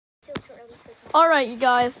Alright, you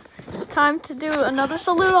guys, time to do another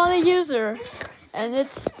salute on a user, and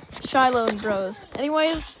it's Shiloh and Bros.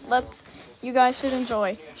 Anyways, you guys should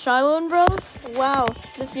enjoy. Shiloh and Bros, wow,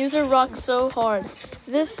 this user rocks so hard.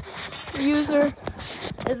 This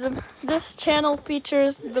channel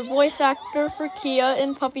features the voice actor for Kia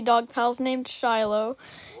in Puppy Dog Pals named Shiloh,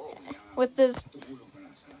 with his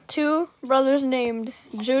two brothers named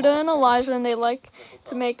Judah and Elijah, and they like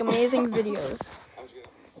to make amazing videos.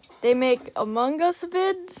 They make Among Us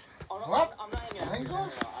vids. What?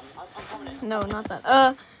 No, not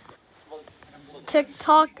that.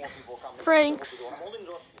 TikTok pranks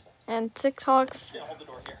and TikToks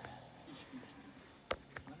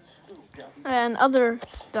and other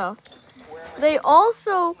stuff. They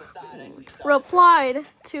also replied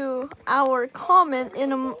to our comment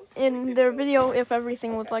in their video if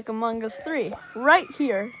everything was like Among Us 3. Right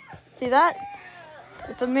here. See that?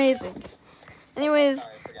 It's amazing. Anyways,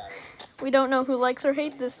 we don't know who likes or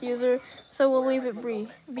hates this user, so we'll leave it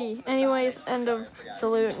be. Anyways, end of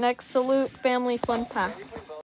salute. Next salute, family fun pack.